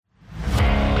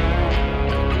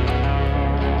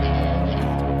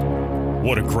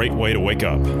What a great way to wake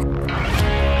up.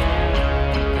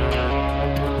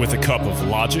 With a cup of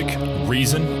logic,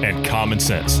 reason, and common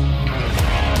sense.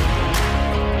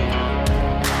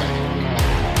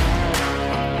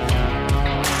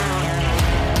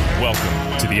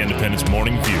 Welcome to the Independence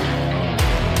Morning View.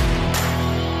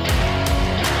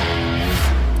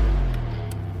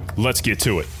 Let's get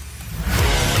to it.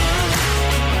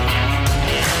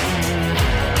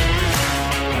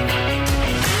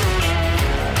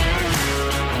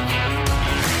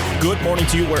 Good morning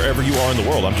to you wherever you are in the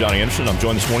world. I'm Johnny Anderson. I'm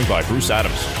joined this morning by Bruce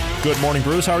Adams. Good morning,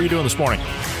 Bruce. How are you doing this morning?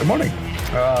 Good morning.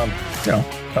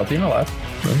 Healthy and alive.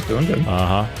 Doing good.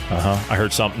 I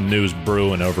heard something news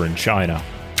brewing over in China.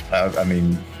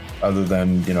 Other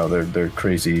than, they're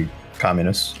crazy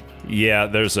communists.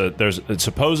 Yeah,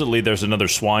 supposedly there's another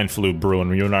swine flu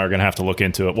brewing. You and I are going to have to look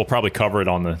into it. We'll probably cover it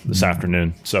on this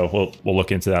afternoon. So we'll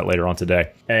look into that later on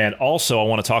today. And also I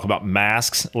want to talk about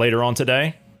masks later on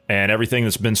today and everything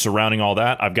that's been surrounding all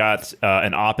that. I've got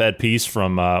an op-ed piece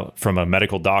from a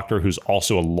medical doctor who's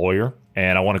also a lawyer,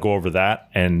 and I want to go over that.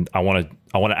 And I want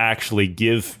to actually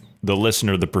give the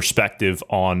listener the perspective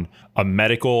on a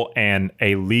medical and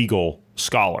a legal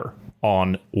scholar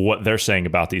on what they're saying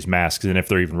about these masks and if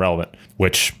they're even relevant,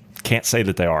 which can't say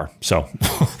that they are. So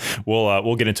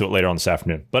we'll get into it later on this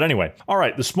afternoon. But anyway, all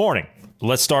right, this morning,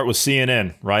 let's start with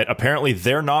CNN, right? Apparently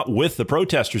they're not with the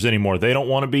protesters anymore. They don't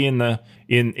want to be in the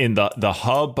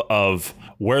hub of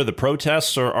where the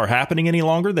protests are happening any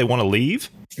longer. They want to leave.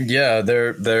 Yeah,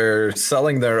 they're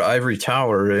selling their ivory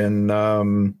tower in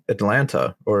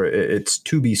Atlanta, or it's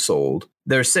to be sold.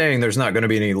 They're saying there's not going to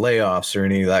be any layoffs or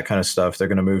any of that kind of stuff. They're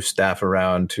going to move staff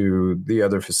around to the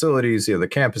other facilities, the other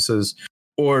campuses,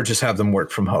 or just have them work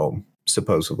from home,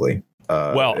 supposedly.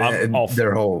 I'm all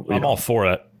for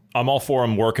it. I'm all for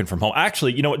them working from home.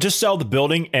 Actually, you know what? Just sell the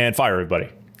building and fire everybody.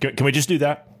 Can we just do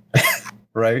that?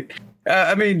 Right.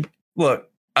 Look,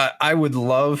 I would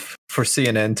love for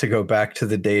CNN to go back to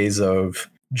the days of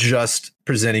just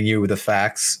presenting you with the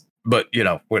facts. But, they're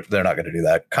not going to do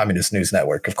that. Communist News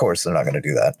Network, of course, they're not going to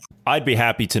do that. I'd be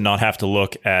happy to not have to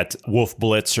look at Wolf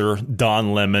Blitzer,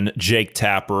 Don Lemon, Jake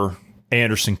Tapper,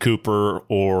 Anderson Cooper,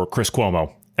 or Chris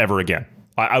Cuomo ever again.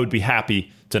 I would be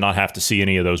happy to not have to see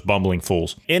any of those bumbling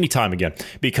fools anytime again,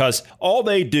 because all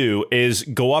they do is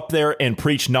go up there and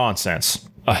preach nonsense.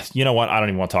 You know what? I don't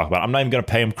even want to talk about it. I'm not even going to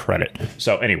pay them credit.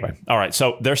 So anyway, all right.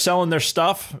 So they're selling their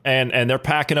stuff and they're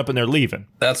packing up and they're leaving.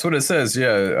 That's what it says.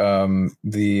 Yeah.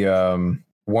 The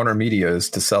Warner Media is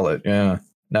to sell it. Yeah.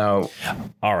 Now,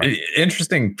 all right.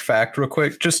 Interesting fact real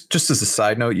quick. Just as a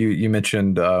side note, you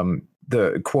mentioned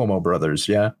the Cuomo brothers.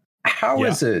 Yeah. How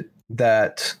is it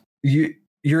that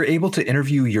you're able to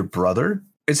interview your brother?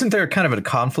 Isn't there kind of a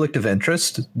conflict of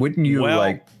interest? Wouldn't you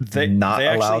allow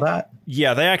that?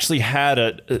 Yeah, they actually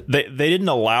had they didn't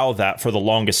allow that for the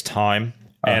longest time.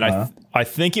 And I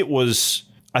think it was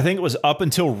up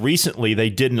until recently they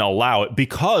didn't allow it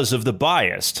because of the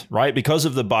biased, right? Because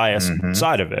of the biased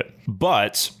side of it.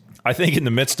 But I think in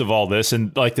the midst of all this,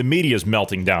 and like the media is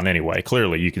melting down anyway,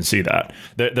 clearly you can see that.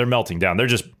 They're melting down. They're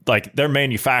just like they're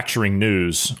manufacturing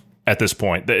news at this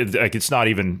point. Like it's not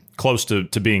even close to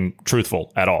being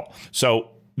truthful at all. So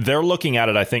they're looking at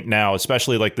it, I think now,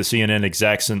 especially like the CNN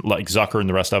execs and like Zucker and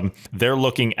the rest of them, they're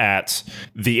looking at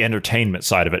the entertainment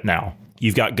side of it now.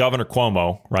 You've got Governor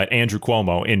Cuomo, right? Andrew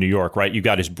Cuomo in New York, right? You've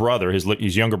got his brother, his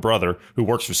younger brother, who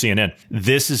works for CNN.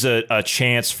 This is a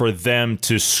chance for them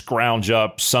to scrounge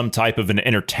up some type of an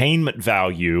entertainment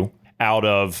value out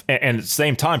of, and at the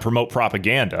same time promote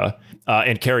propaganda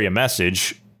and carry a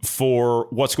message for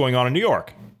what's going on in New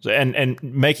York, and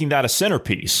making that a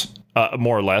centerpiece,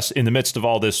 more or less, in the midst of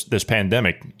all this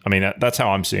pandemic. I mean, that's how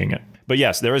I'm seeing it. But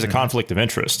yes, there is a conflict of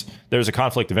interest. There's a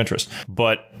conflict of interest.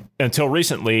 But until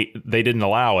recently, they didn't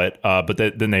allow it. But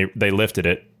then they lifted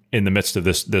it in the midst of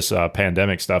this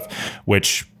pandemic stuff,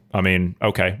 which, I mean,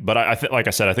 okay. But like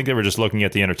I said, I think they were just looking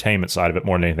at the entertainment side of it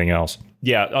more than anything else.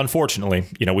 Yeah, unfortunately,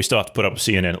 we still have to put up with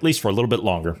CNN, at least for a little bit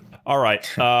longer. All right.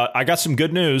 I got some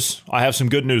good news. I have some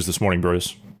good news this morning,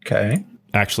 Bruce. Okay.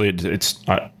 Actually, it's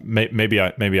maybe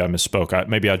I misspoke.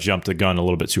 Maybe I jumped the gun a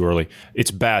little bit too early. It's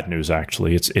bad news,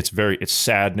 actually. It's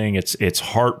saddening. It's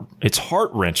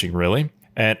heart-wrenching, really.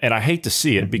 And I hate to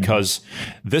see it because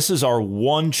this is our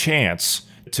one chance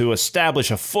to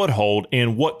establish a foothold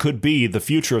in what could be the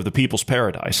future of the people's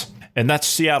paradise. And that's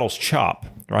Seattle's CHOP,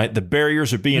 right? The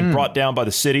barriers are being brought down by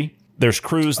the city. There's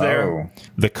crews there. Oh.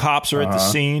 The cops are at the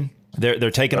scene.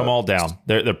 They're taking them all down.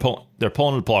 They're pulling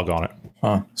the plug on it.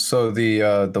 Huh. So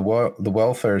the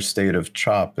welfare state of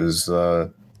CHOP is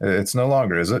it's no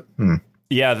longer, is it?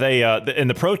 Yeah, they and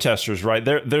the protesters, right?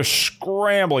 They're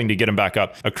scrambling to get them back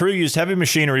up. A crew used heavy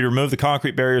machinery to remove the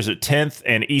concrete barriers at 10th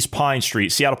and East Pine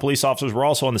Street. Seattle police officers were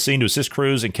also on the scene to assist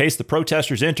crews in case the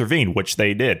protesters intervened, which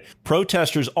they did.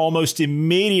 Protesters almost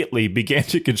immediately began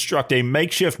to construct a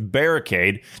makeshift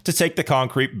barricade to take the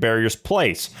concrete barrier's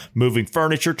place, moving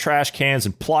furniture, trash cans,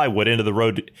 and plywood into the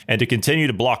road and to continue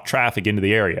to block traffic into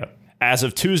the area. As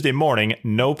of Tuesday morning,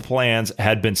 no plans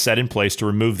had been set in place to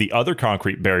remove the other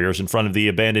concrete barriers in front of the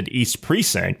abandoned East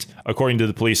Precinct, according to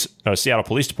the Seattle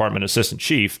Police Department Assistant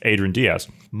Chief Adrian Diaz.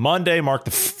 Monday marked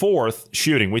the fourth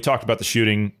shooting. We talked about the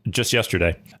shooting just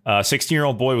yesterday. A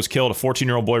 16-year-old boy was killed. A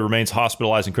 14-year-old boy remains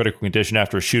hospitalized in critical condition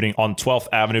after a shooting on 12th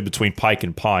Avenue between Pike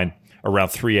and Pine around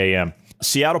 3 a.m.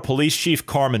 Seattle Police Chief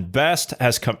Carmen Best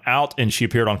has come out, and she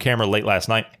appeared on camera late last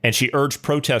night, and she urged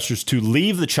protesters to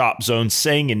leave the chop zone,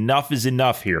 saying enough is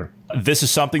enough here. This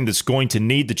is something that's going to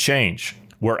need to change.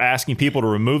 We're asking people to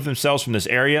remove themselves from this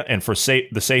area and for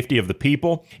the safety of the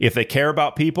people. If they care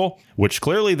about people, which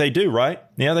clearly they do, right?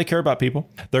 Yeah, they care about people.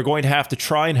 They're going to have to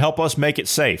try and help us make it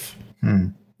safe.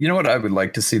 You know what I would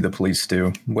like to see the police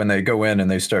do when they go in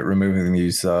and they start removing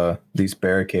these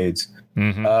barricades?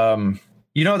 Mm-hmm.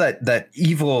 You know that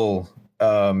evil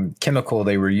chemical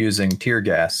they were using, tear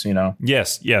gas, you know?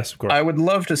 Yes, of course. I would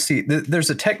love to see, there's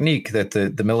a technique that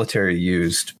the military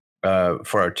used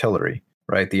for artillery,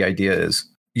 right? The idea is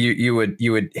you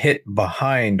would hit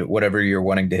behind whatever you're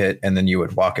wanting to hit, and then you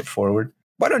would walk it forward.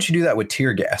 Why don't you do that with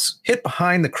tear gas? Hit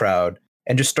behind the crowd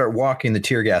and just start walking the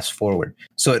tear gas forward.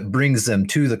 So it brings them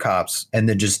to the cops, and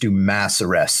then just do mass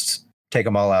arrests. Take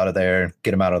them all out of there,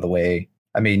 get them out of the way.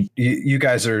 I mean, you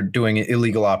guys are doing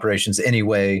illegal operations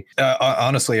anyway.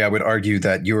 Honestly, I would argue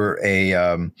that you're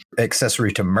a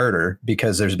accessory to murder,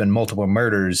 because there's been multiple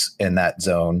murders in that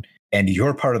zone, and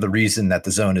you're part of the reason that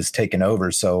the zone is taken over.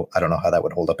 So I don't know how that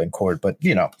would hold up in court, but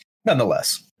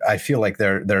nonetheless, I feel like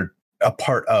they're a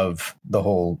part of the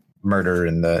whole murder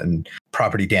and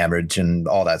property damage and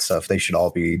all that stuff. They should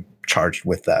all be charged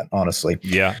with that, honestly.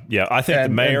 Yeah. I think the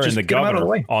mayor and the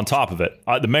governor on top of it,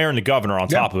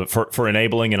 top of it for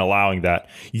enabling and allowing that.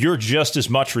 You're just as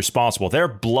much responsible. Their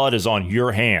blood is on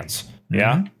your hands.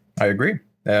 Yeah, mm-hmm. I agree,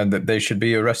 and that they should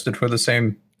be arrested for the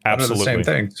same. Absolutely. The same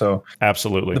thing. So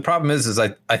absolutely. The problem is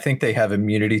I think they have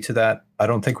immunity to that. I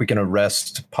don't think we can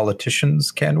arrest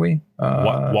politicians. Can we?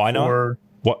 Why not?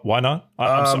 Why not?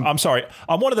 I'm sorry.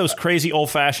 I'm one of those crazy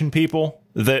old-fashioned people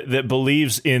that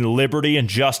believes in liberty and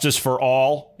justice for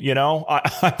all. You know,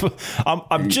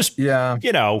 I'm just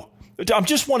I'm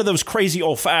just one of those crazy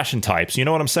old-fashioned types. You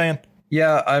know what I'm saying?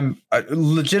 Yeah, I'm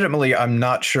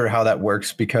not sure how that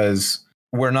works, because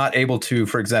we're not able to,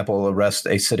 for example, arrest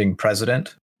a sitting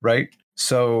president, right?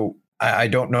 So I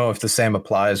don't know if the same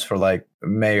applies for like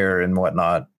mayor and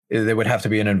whatnot. There would have to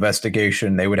be an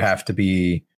investigation. They would have to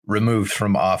be removed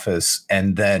from office,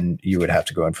 and then you would have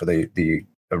to go in for the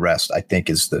arrest, I think,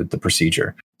 is the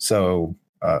procedure. So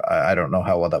I don't know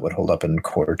how well that would hold up in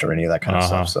court or any of that kind of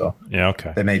stuff. So yeah,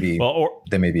 okay. They may be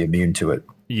immune to it.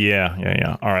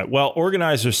 Yeah. All right. Well,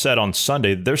 organizers said on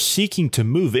Sunday they're seeking to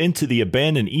move into the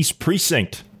abandoned East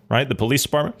Precinct, right? The police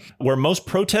department, where most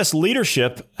protest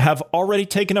leadership have already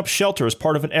taken up shelter as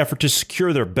part of an effort to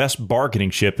secure their best bargaining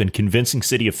chip in convincing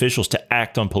city officials to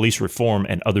act on police reform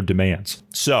and other demands.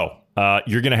 So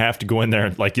you're going to have to go in there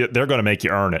and they're going to make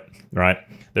you earn it, right?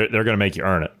 They're going to make you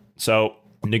earn it. So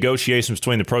negotiations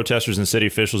between the protesters and city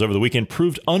officials over the weekend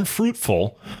proved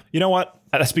unfruitful. You know what?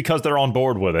 That's because they're on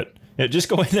board with it. Just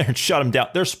go in there and shut them down.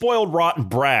 They're spoiled, rotten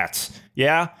brats.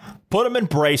 Yeah? Put them in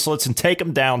bracelets and take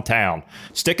them downtown.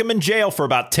 Stick them in jail for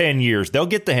about 10 years. They'll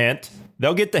get the hint.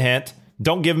 Don't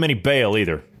give them any bail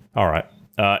either. All right.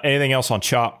 Anything else on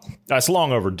CHOP? That's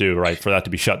long overdue, right, for that to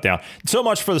be shut down. So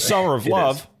much for the summer of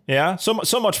love. Yeah?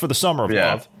 So much for the summer of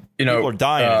love. People are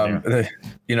dying in there.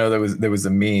 There was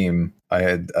a meme I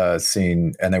had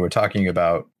seen, and they were talking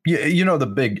about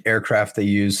the big aircraft they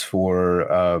use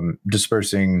for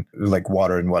dispersing like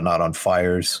water and whatnot on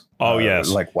fires. Oh yes,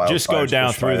 like wildfires. Just go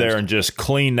down through there and just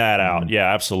clean that out.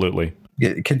 Yeah, absolutely.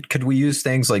 Yeah, could we use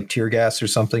things like tear gas or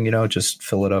something? Just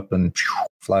fill it up and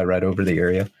fly right over the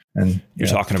area. And you're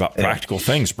talking about practical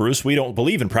things, Bruce. We don't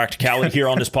believe in practicality here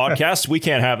on this podcast. We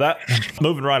can't have that.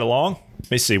 Moving right along.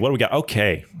 Let me see. What do we got?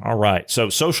 Okay. All right. So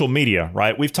social media,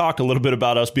 right? We've talked a little bit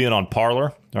about us being on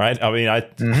Parler. right? I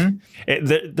mean,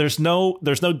 there's no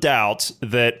doubt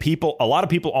that a lot of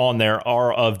people on there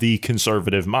are of the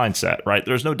conservative mindset, right?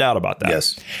 There's no doubt about that.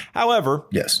 Yes. However,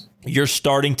 yes, you're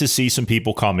starting to see some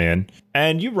people come in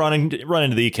and you run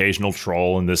into the occasional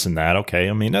troll and this and that. Okay.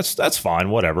 I mean, that's fine.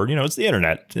 Whatever. It's the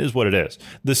internet. It is what it is.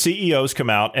 The CEOs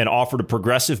come out and offered a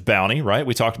progressive bounty, right?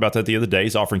 We talked about that the other day.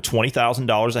 He's offering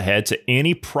 $20,000 a head to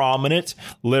any prominent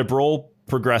liberal,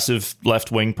 progressive,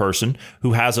 left-wing person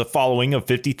who has a following of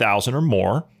 50,000 or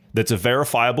more. That's a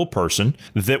verifiable person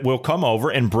that will come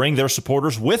over and bring their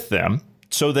supporters with them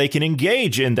so they can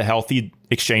engage in the healthy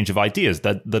exchange of ideas,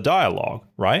 the dialogue,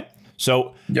 right?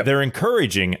 So they're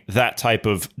encouraging that type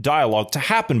of dialogue to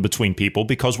happen between people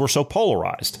because we're so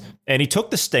polarized. And he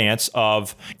took the stance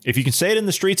of, if you can say it in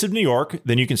the streets of New York,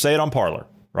 then you can say it on Parler,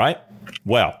 right?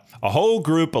 Well, a whole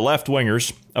group of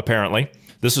left-wingers, apparently,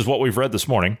 this is what we've read this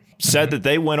morning, said that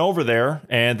they went over there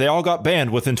and they all got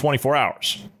banned within 24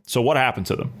 hours. So what happened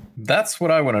to them? That's what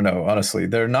I want to know, honestly.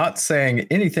 They're not saying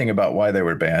anything about why they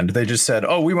were banned. They just said,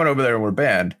 oh, we went over there and we're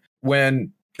banned.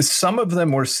 When some of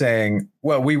them were saying,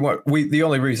 well, the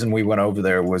only reason we went over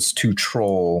there was to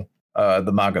troll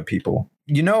the MAGA people.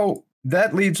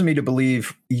 That leads me to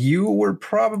believe you were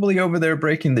probably over there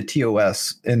breaking the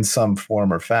TOS in some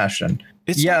form or fashion.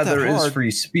 There is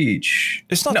free speech.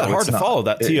 It's not that hard to follow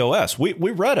that TOS. We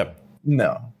read them.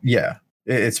 No. Yeah.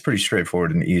 It's pretty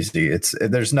straightforward and easy.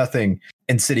 There's nothing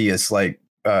insidious like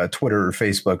Twitter or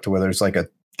Facebook to where there's like a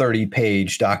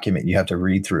 30-page document you have to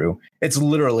read through. It's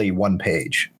literally one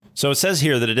page. So it says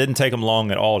here that it didn't take them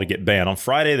long at all to get banned. On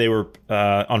Friday,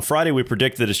 we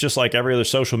predicted that it's just like every other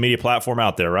social media platform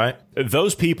out there, right?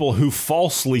 Those people who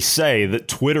falsely say that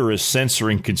Twitter is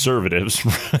censoring conservatives,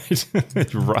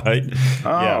 right? Right.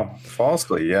 Oh, yeah.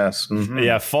 Falsely, yes. Mm-hmm.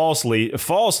 Yeah,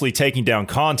 falsely taking down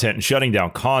content and shutting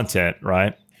down content,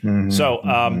 right? Mm-hmm.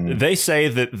 So they say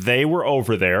that they were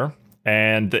over there.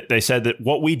 And they said that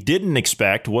what we didn't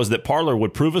expect was that Parler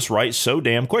would prove us right so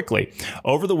damn quickly.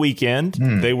 Over the weekend,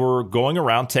 they were going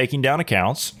around taking down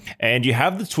accounts. And you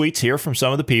have the tweets here from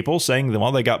some of the people saying,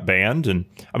 well, they got banned. And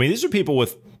I mean, these are people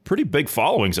with pretty big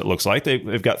followings, it looks like.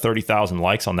 They've got 30,000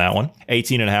 likes on that one,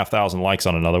 18,500 likes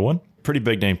on another one. Pretty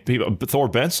big name people. Thor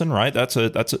Benson, right?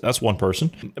 That's one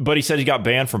person. But he said he got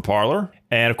banned from Parler.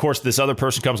 And of course, this other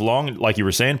person comes along, like you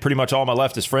were saying, pretty much all my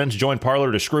leftist friends joined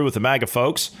Parler to screw with the MAGA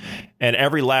folks. And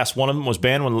every last one of them was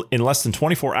banned in less than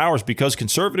 24 hours because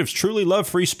conservatives truly love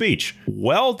free speech.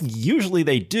 Well, usually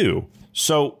they do.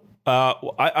 So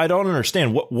I don't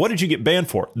understand. What did you get banned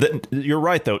for? You're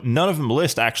right, though. None of them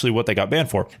list actually what they got banned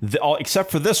for,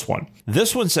 except for this one.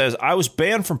 This one says, I was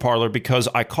banned from Parler because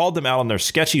I called them out on their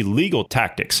sketchy legal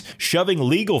tactics, shoving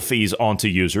legal fees onto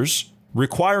users,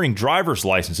 requiring driver's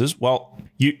licenses. Well,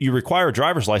 you require a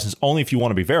driver's license only if you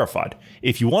want to be verified.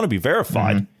 If you want to be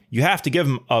verified, you have to give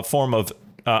them a form of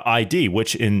ID,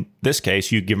 which in this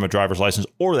case, you give them a driver's license,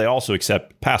 or they also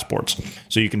accept passports.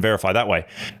 So you can verify that way.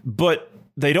 But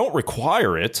they don't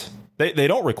require it. They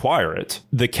don't require it.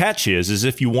 The catch is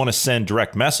if you want to send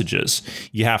direct messages,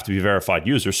 you have to be a verified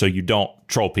user so you don't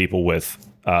troll people with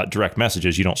direct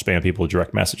messages. You don't spam people with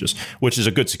direct messages, which is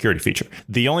a good security feature.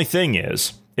 The only thing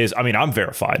is I mean, I'm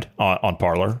verified on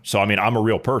Parler. So, I mean, I'm a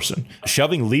real person.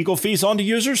 Shoving legal fees onto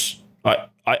users?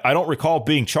 I don't recall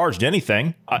being charged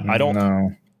anything. I don't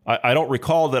know. I don't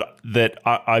recall that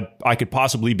I could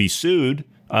possibly be sued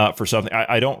for something.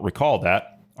 I don't recall that.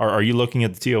 Are you looking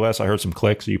at the TOS? I heard some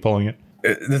clicks. Are you pulling it?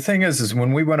 The thing is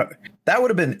when we went up, that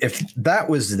would have been, if that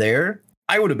was there,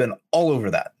 I would have been all over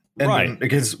that. And right.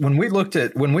 Because when we looked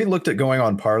at going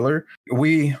on Parler,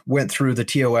 we went through the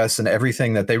TOS and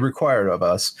everything that they required of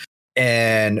us.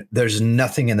 And there's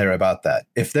nothing in there about that.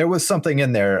 If there was something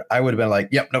in there, I would have been like,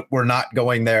 yep, no, we're not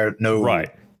going there. No. Right.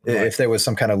 If there was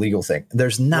some kind of legal thing.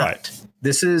 There's not. Right.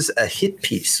 This is a hit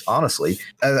piece, honestly.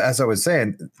 As I was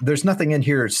saying, there's nothing in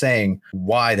here saying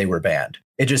why they were banned.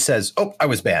 It just says, oh, I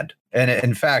was banned. And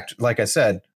in fact, like I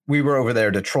said, we were over there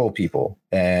to troll people.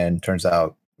 And turns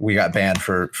out we got banned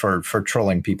for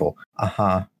trolling people.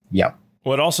 Yep.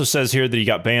 Well, it also says here that he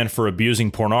got banned for abusing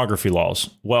pornography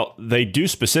laws. Well, they do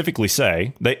specifically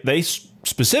say, they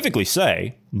specifically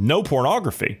say no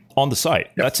pornography on the site.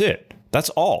 Yep. That's it. That's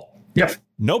all. Yep.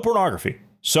 No pornography.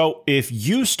 So if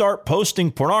you start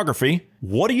posting pornography,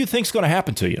 what do you think is going to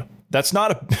happen to you? That's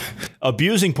not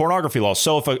abusing pornography laws.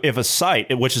 So if a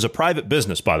site, which is a private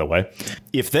business, by the way,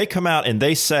 if they come out and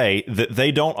they say that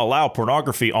they don't allow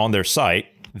pornography on their site,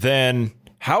 then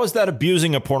how is that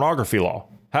abusing a pornography law?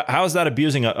 How is that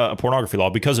abusing a pornography law?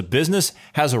 Because a business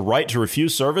has a right to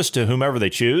refuse service to whomever they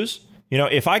choose. You know,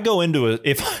 if I go into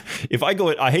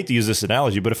I hate to use this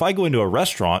analogy, but if I go into a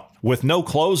restaurant with no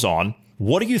clothes on,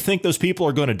 what do you think those people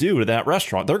are going to do to that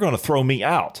restaurant? They're going to throw me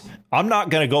out. I'm not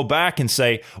going to go back and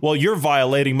say, well, you're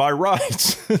violating my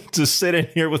rights to sit in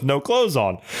here with no clothes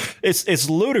on. It's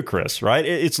ludicrous, right?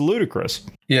 It's ludicrous.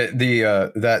 Yeah,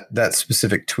 the that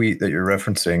specific tweet that you're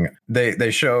referencing, they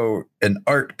show an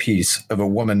art piece of a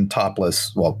woman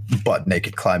topless, well, butt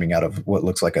naked, climbing out of what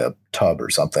looks like a tub or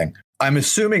something. I'm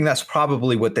assuming that's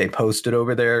probably what they posted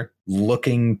over there,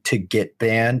 looking to get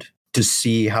banned, to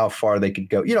see how far they could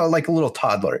go. You know, like a little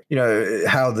toddler, you know,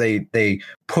 how they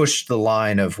push the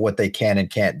line of what they can and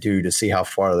can't do to see how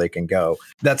far they can go.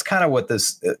 That's kind of what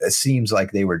this seems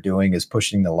like they were doing, is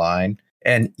pushing the line.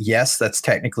 And yes, that's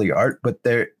technically art, but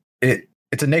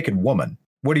it's a naked woman.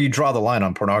 What do you draw the line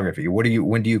on pornography?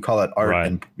 When do you call it art? Right.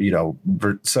 And, you know,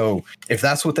 so if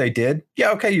that's what they did,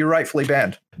 yeah, okay, you're rightfully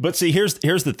banned. But see, here's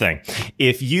the thing.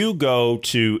 If you go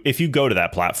to that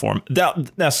platform,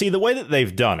 now see, the way that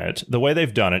they've done it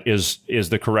is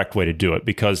the correct way to do it,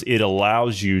 because it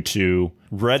allows you to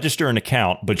register an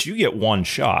account, but you get one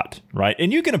shot, right?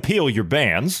 And you can appeal your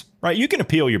bans, right? You can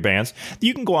appeal your bans.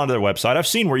 You can go onto their website. I've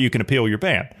seen where you can appeal your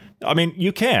ban. I mean,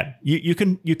 you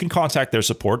can contact their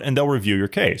support and they'll review your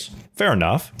case. Fair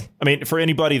enough. I mean, for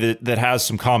anybody that has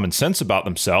some common sense about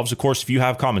themselves, of course, if you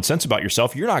have common sense about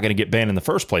yourself, you're not going to get banned in the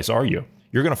first place, are you?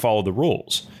 You're going to follow the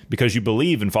rules because you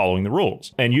believe in following the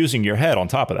rules and using your head on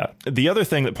top of that. The other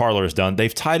thing that Parler has done,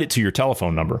 they've tied it to your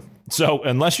telephone number. So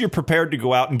unless you're prepared to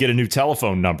go out and get a new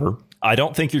telephone number, I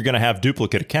don't think you're going to have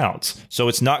duplicate accounts. So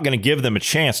it's not going to give them a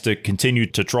chance to continue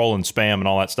to troll and spam and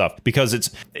all that stuff, because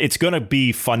it's going to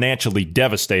be financially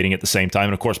devastating at the same time.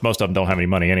 And of course, most of them don't have any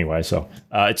money anyway. So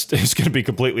it's going to be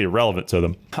completely irrelevant to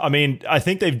them. I mean, I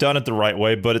think they've done it the right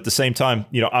way. But at the same time,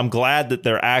 you know, I'm glad that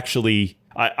they're actually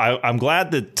I'm glad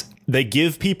that they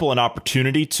give people an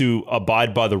opportunity to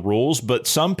abide by the rules. But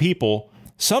some people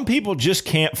just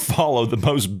can't follow the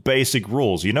most basic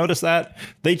rules. You notice that?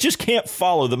 They just can't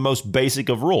follow the most basic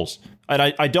of rules. And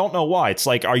I don't know why. It's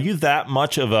like, are you that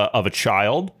much of a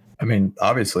child? I mean,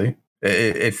 obviously,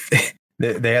 if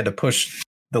they had to push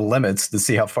the limits to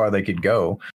see how far they could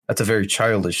go, that's a very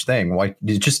childish thing. Why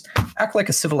you just act like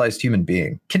a civilized human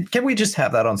being? Can we just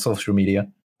have that on social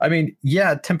media? I mean,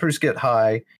 yeah, tempers get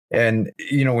high, and,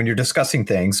 you know, when you're discussing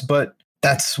things, but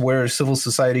that's where civil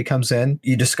society comes in.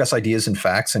 You discuss ideas and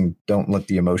facts and don't let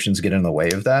the emotions get in the way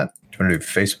of that. Do you want to do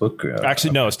Facebook?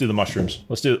 Actually, no, let's do the mushrooms.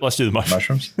 Let's do the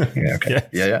mushrooms. Yeah, okay.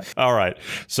 Yeah. All right.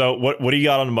 So what do you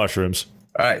got on the mushrooms?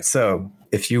 All right. So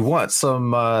if you want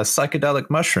some psychedelic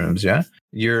mushrooms, yeah,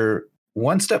 you're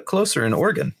one step closer in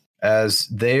Oregon, as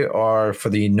they are, for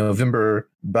the November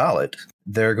ballot,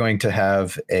 they're going to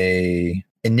have a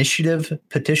initiative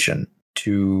petition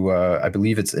to, I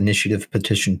believe it's Initiative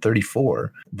Petition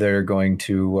 34. They're going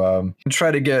to try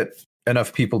to get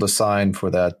enough people to sign for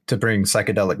that, to bring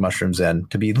psychedelic mushrooms in,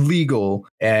 to be legal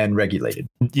and regulated.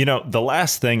 You know, the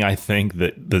last thing I think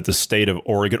that the state of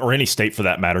Oregon, or any state for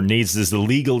that matter, needs is the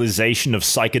legalization of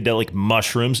psychedelic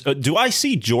mushrooms. Do I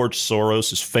see George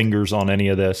Soros' fingers on any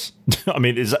of this? I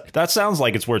mean, that sounds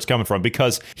like it's where it's coming from,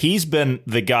 because he's been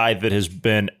the guy that has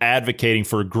been advocating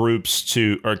for groups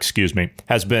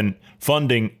has been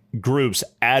funding groups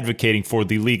advocating for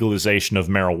the legalization of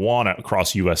marijuana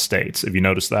across U.S. states. Have you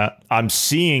noticed that? I'm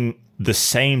seeing the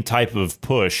same type of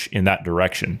push in that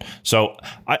direction. So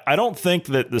I don't think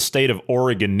that the state of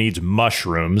Oregon needs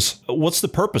mushrooms. What's the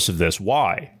purpose of this?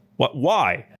 Why?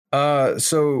 Why?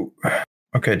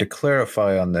 Okay, to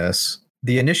clarify on this,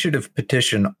 the initiative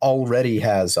petition already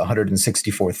has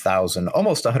 164,000,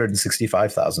 almost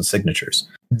 165,000 signatures.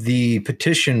 The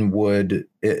petition would,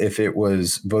 if it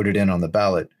was voted in on the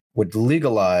ballot, would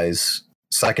legalize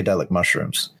psychedelic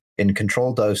mushrooms in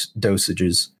controlled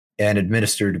dosages and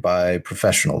administered by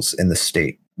professionals in the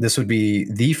state. This would be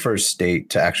the first state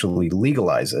to actually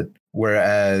legalize it,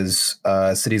 whereas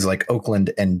cities like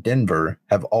Oakland and Denver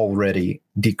have already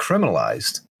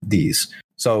decriminalized these.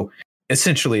 So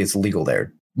essentially, it's legal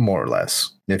there, more or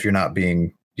less, if you're not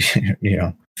being, if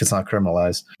it's not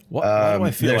criminalized. Why do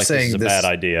I feel like this is a bad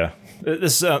idea?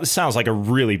 This sounds like a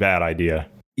really bad idea.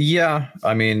 Yeah,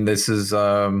 I mean, this is,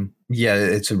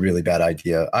 it's a really bad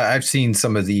idea. I've seen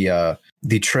some of the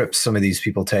trips some of these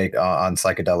people take on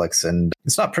psychedelics, and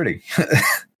it's not pretty.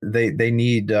 They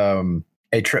need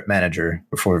a trip manager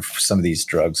for some of these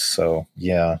drugs. So,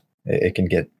 yeah, it can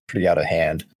get pretty out of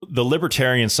hand. The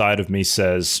libertarian side of me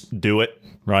says do it,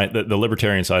 right? The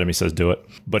libertarian side of me says do it.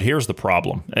 But here's the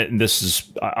problem. And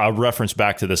I reference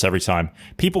back to this every time.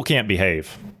 People can't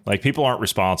behave. Like, people aren't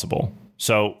responsible.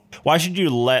 So why should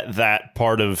you let that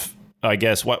part of, I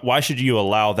guess, why should you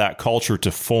allow that culture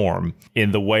to form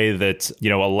in the way that,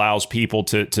 allows people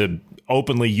to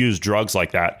openly use drugs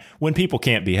like that when people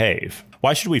can't behave?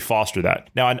 Why should we foster that?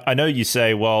 Now, I know you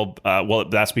say, well,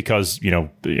 that's because,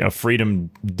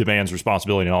 freedom demands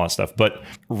responsibility and all that stuff. But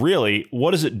really,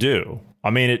 what does it do? I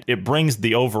mean, it brings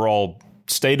the overall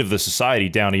state of the society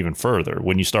down even further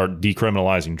when you start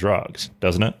decriminalizing drugs,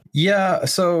 doesn't it? Yeah.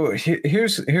 So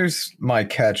here's my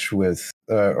catch with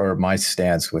or my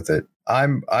stance with it.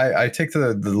 I take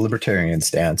the libertarian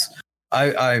stance.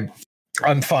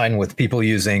 I'm fine with people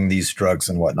using these drugs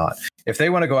and whatnot. If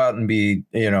they want to go out and be,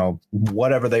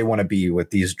 whatever they want to be with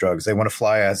these drugs, they want to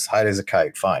fly as high as a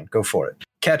kite, fine, go for it.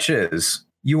 Catch is,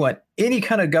 you want any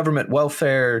kind of government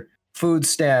welfare, food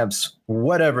stamps,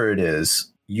 whatever it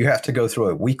is, you have to go through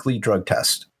a weekly drug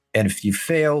test. And if you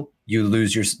fail, you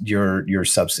lose your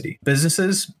subsidy.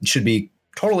 Businesses should be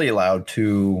totally allowed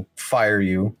to fire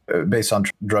you based on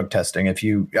drug testing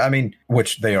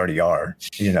which they already are,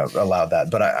 allowed that,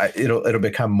 but it'll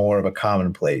become more of a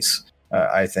commonplace,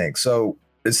 I think. So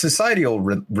society will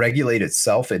regulate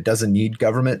itself. It doesn't need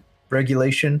government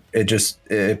regulation.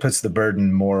 It puts the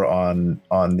burden more on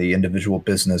the individual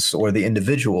business or the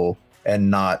individual, and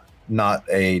not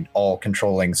a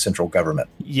all-controlling central government.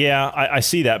 Yeah, I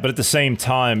see that. But at the same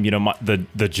time,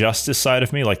 the justice side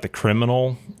of me, like the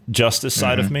criminal justice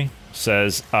side of me,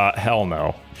 says, hell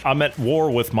no. I'm at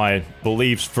war with my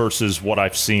beliefs versus what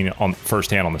I've seen on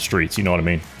firsthand on the streets. You know what I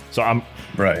mean? So I'm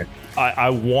right. I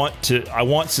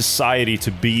want society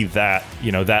to be that,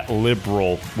 that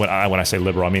liberal. When I say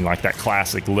liberal, I mean like that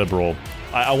classic liberal.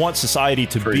 I want society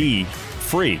to be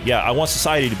free. Yeah, I want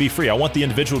society to be free. I want the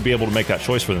individual to be able to make that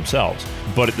choice for themselves.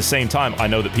 But at the same time, I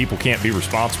know that people can't be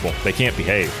responsible. They can't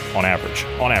behave on average.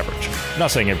 I'm not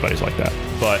saying everybody's like that,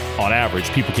 but on average,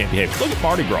 people can't behave. Look at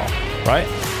Mardi Gras, right?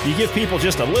 You give people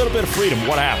just a little bit of freedom,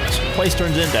 what happens? The place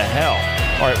turns into hell.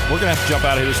 All right, we're going to have to jump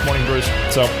out of here this morning, Bruce.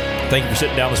 So thank you for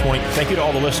sitting down this morning. Thank you to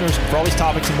all the listeners. For all these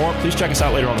topics and more, please check us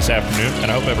out later on this afternoon,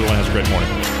 and I hope everyone has a great morning.